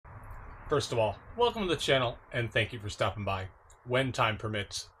First of all, welcome to the channel and thank you for stopping by. When time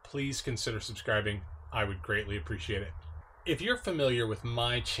permits, please consider subscribing. I would greatly appreciate it. If you're familiar with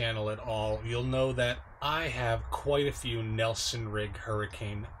my channel at all, you'll know that I have quite a few Nelson Rigg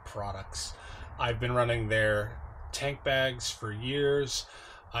Hurricane products. I've been running their tank bags for years.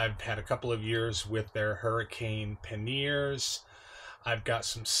 I've had a couple of years with their Hurricane panniers. I've got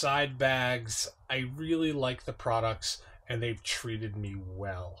some side bags. I really like the products and they've treated me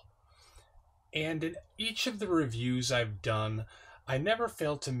well. And in each of the reviews I've done, I never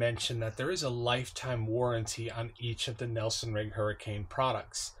fail to mention that there is a lifetime warranty on each of the Nelson Rigg Hurricane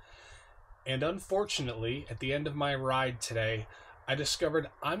products. And unfortunately, at the end of my ride today, I discovered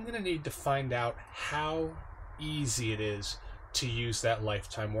I'm going to need to find out how easy it is to use that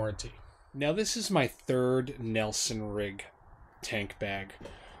lifetime warranty. Now, this is my third Nelson Rigg tank bag.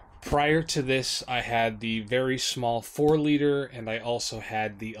 Prior to this, I had the very small 4-liter and I also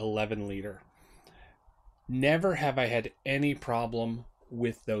had the 11-liter. Never have I had any problem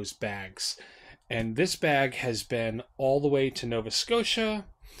with those bags. And this bag has been all the way to Nova Scotia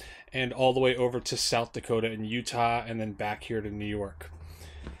and all the way over to South Dakota and Utah and then back here to New York.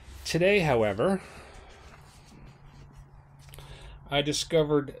 Today, however, I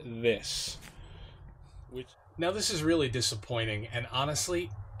discovered this. Now this is really disappointing, and honestly,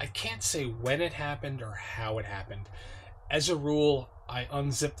 I can't say when it happened or how it happened. As a rule, I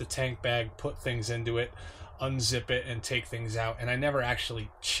unzip the tank bag, put things into it, unzip it, and take things out, and I never actually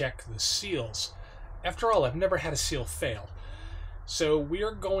check the seals. After all, I've never had a seal fail. So we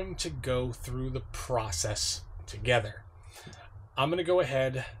are going to go through the process together. I'm going to go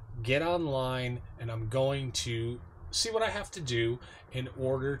ahead, get online, and I'm going to see what I have to do in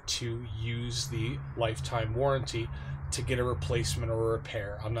order to use the lifetime warranty to get a replacement or a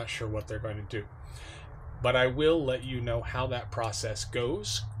repair. I'm not sure what they're going to do. But I will let you know how that process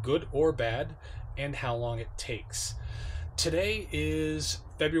goes, good or bad, and how long it takes. Today is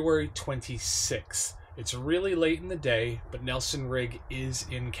February 26th. It's really late in the day, but Nelson Rigg is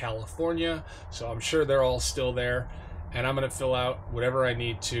in California, so I'm sure they're all still there, and I'm going to fill out whatever I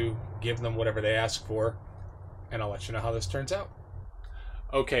need to, give them whatever they ask for, and I'll let you know how this turns out.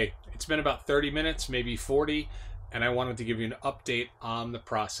 Okay, it's been about 30 minutes, maybe 40, and I wanted to give you an update on the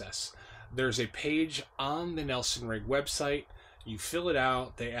process. There's a page on the Nelson Rigg website. You fill it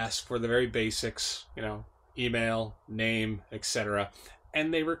out, they ask for the very basics, email, name, etc.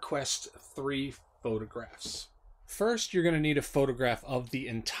 And they request 3 photographs. First, you're going to need a photograph of the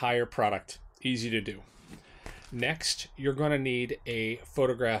entire product. Easy to do. Next, you're going to need a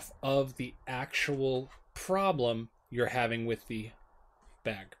photograph of the actual problem you're having with the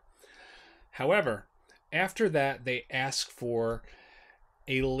bag. However, after that, they ask for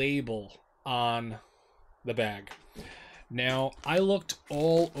a label on the bag. Now, I looked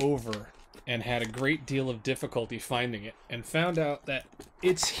all over and had a great deal of difficulty finding it and found out that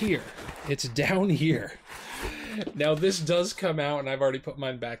it's here. It's down here. Now, this does come out, and I've already put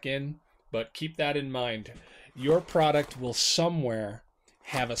mine back in, but keep that in mind. Your product will somewhere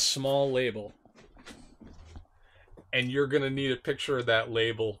have a small label, and you're going to need a picture of that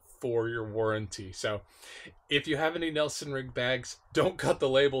label for your warranty. So if you have any Nelson Rigg bags, don't cut the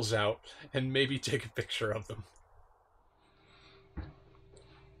labels out and maybe take a picture of them.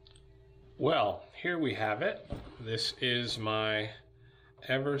 Well, here we have it. This is my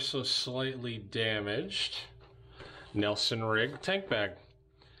ever so slightly damaged Nelson Rigg tank bag.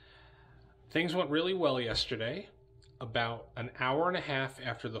 Things went really well yesterday. About an hour and a half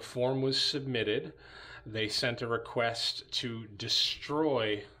after the form was submitted, they sent a request to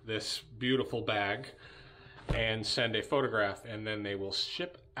destroy this beautiful bag and send a photograph, and then they will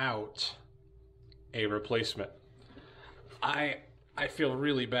ship out a replacement. I feel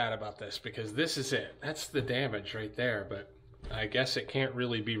really bad about this because this is it. That's the damage right there, but I guess it can't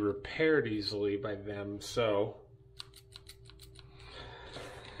really be repaired easily by them, so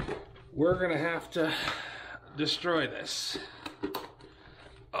we're gonna have to destroy this.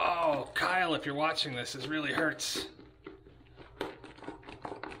 Oh, Kyle, if you're watching this really hurts.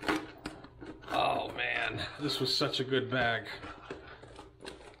 Oh man, this was such a good bag.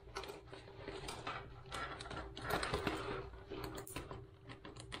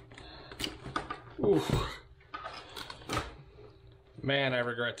 Oof. Man, I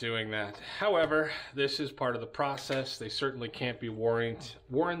regret doing that. However, this is part of the process. They certainly can't be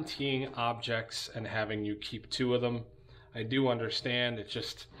warrantying objects and having you keep 2 of them. I do understand. It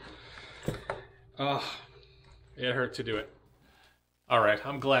just, it hurt to do it. All right,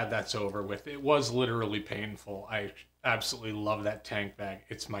 I'm glad that's over with. It was literally painful. I absolutely love that tank bag.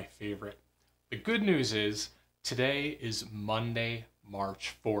 It's my favorite. The good news is today is Monday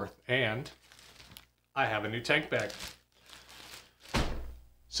March 4th, and I have a new tank bag.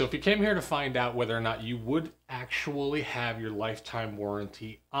 So if you came here to find out whether or not you would actually have your lifetime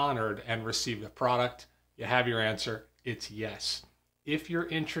warranty honored and receive the product, you have your answer. It's yes. If you're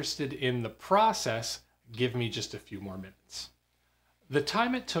interested in the process, give me just a few more minutes. The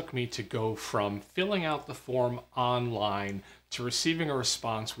time it took me to go from filling out the form online to receiving a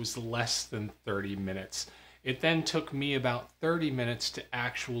response was less than 30 minutes. It then took me about 30 minutes to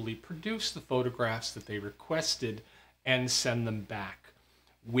actually produce the photographs that they requested and send them back.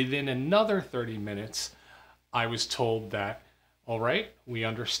 Within another 30 minutes, I was told that, all right, we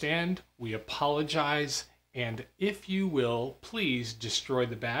understand, we apologize, and if you will, please destroy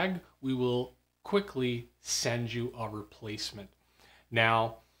the bag. We will quickly send you a replacement.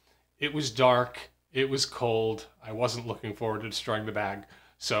 Now, it was dark, it was cold, I wasn't looking forward to destroying the bag,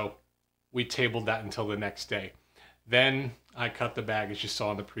 so we tabled that until the next day. Then I cut the bag as you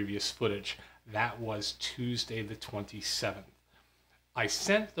saw in the previous footage. That was Tuesday the 27th. I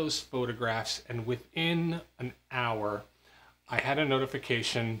sent those photographs, and within an hour, I had a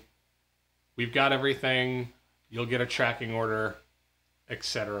notification, we've got everything, you'll get a tracking order,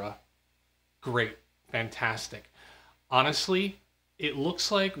 etc. Great, fantastic. Honestly, it looks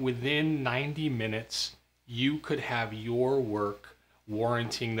like within 90 minutes, you could have your work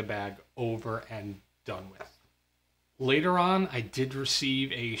warranting the bag over and done with. Later on, I did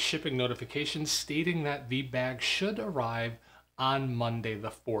receive a shipping notification stating that the bag should arrive on Monday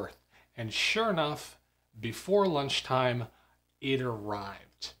the 4th. And sure enough, before lunchtime, it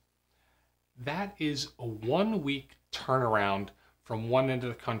arrived. That is a 1-week turnaround from one end of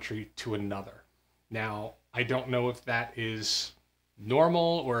the country to another. Now, I don't know if that is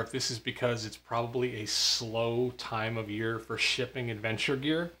normal or if this is because it's probably a slow time of year for shipping adventure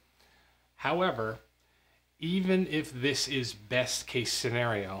gear. However, even if this is best case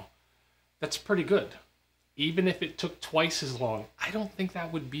scenario, that's pretty good. Even if it took twice as long, I don't think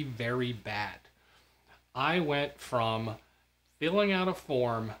that would be very bad. I went from filling out a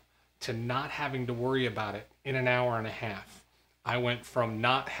form to not having to worry about it in an hour and a half. I went from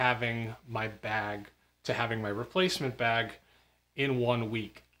not having my bag to having my replacement bag in 1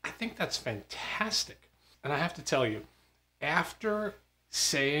 week. I think that's fantastic. And I have to tell you, after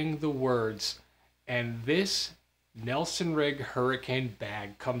saying the words, and this Nelson Rigg Hurricane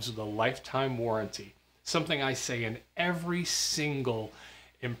bag comes with a lifetime warranty, something I say in every single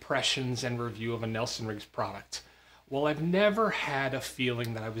impressions and review of a Nelson Rigg's product. While I've never had a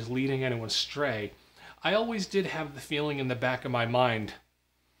feeling that I was leading anyone astray, I always did have the feeling in the back of my mind,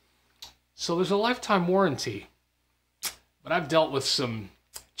 so there's a lifetime warranty, but I've dealt with some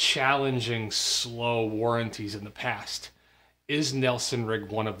challenging, slow warranties in the past. Is Nelson Rigg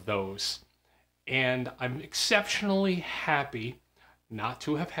one of those? And I'm exceptionally happy not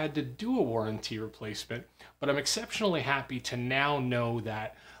to have had to do a warranty replacement, but I'm exceptionally happy to now know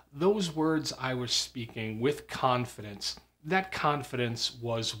that those words I was speaking with confidence, that confidence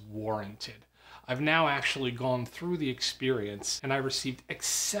was warranted. I've now actually gone through the experience and I received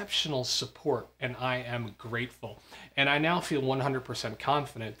exceptional support, and I am grateful. And I now feel 100%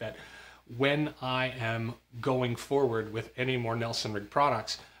 confident that when I am going forward with any more Nelson Rigg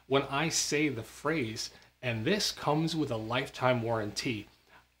products, when I say the phrase, and this comes with a lifetime warranty,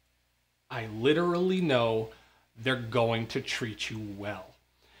 I literally know they're going to treat you well.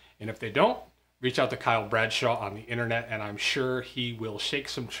 And if they don't, reach out to Kyle Bradshaw on the internet and I'm sure he will shake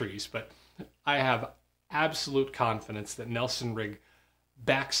some trees. But I have absolute confidence that Nelson Rigg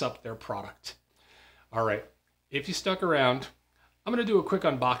backs up their product. All right, if you stuck around, I'm going to do a quick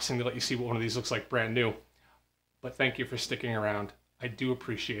unboxing to let you see what one of these looks like brand new. But thank you for sticking around. I do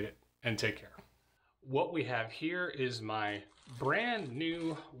appreciate it, and take care. What we have here is my brand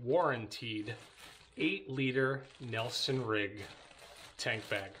new warranted 8-liter Nelson Rigg tank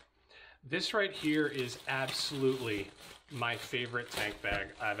bag. This right here is absolutely my favorite tank bag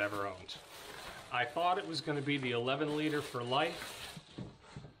I've ever owned. I thought it was going to be the 11-liter for life,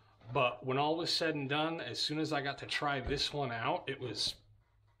 but when all was said and done, as soon as I got to try this one out, it was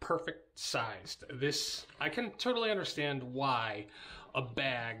perfect sized. This, I can totally understand why a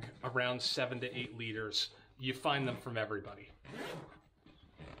bag around 7 to 8 liters, you find them from everybody.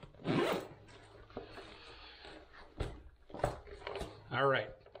 All right,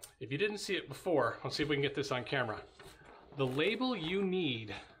 if you didn't see it before, let's see if we can get this on camera. The label you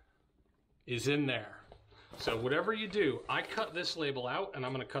need is in there. So whatever you do, I cut this label out, and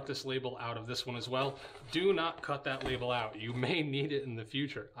I'm going to cut this label out of this one as well. Do not cut that label out. You may need it in the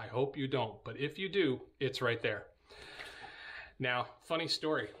future. I hope you don't, but if you do, it's right there. Now, funny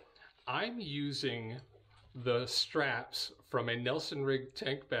story. I'm using the straps from a Nelson Rigg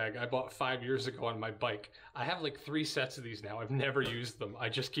tank bag I bought 5 years ago on my bike. I have like 3 sets of these now. I've never used them. I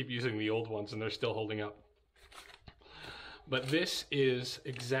just keep using the old ones and they're still holding up. But this is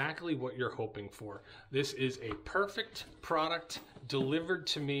exactly what you're hoping for. This is a perfect product delivered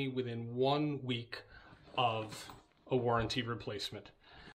to me within 1 week of a warranty replacement.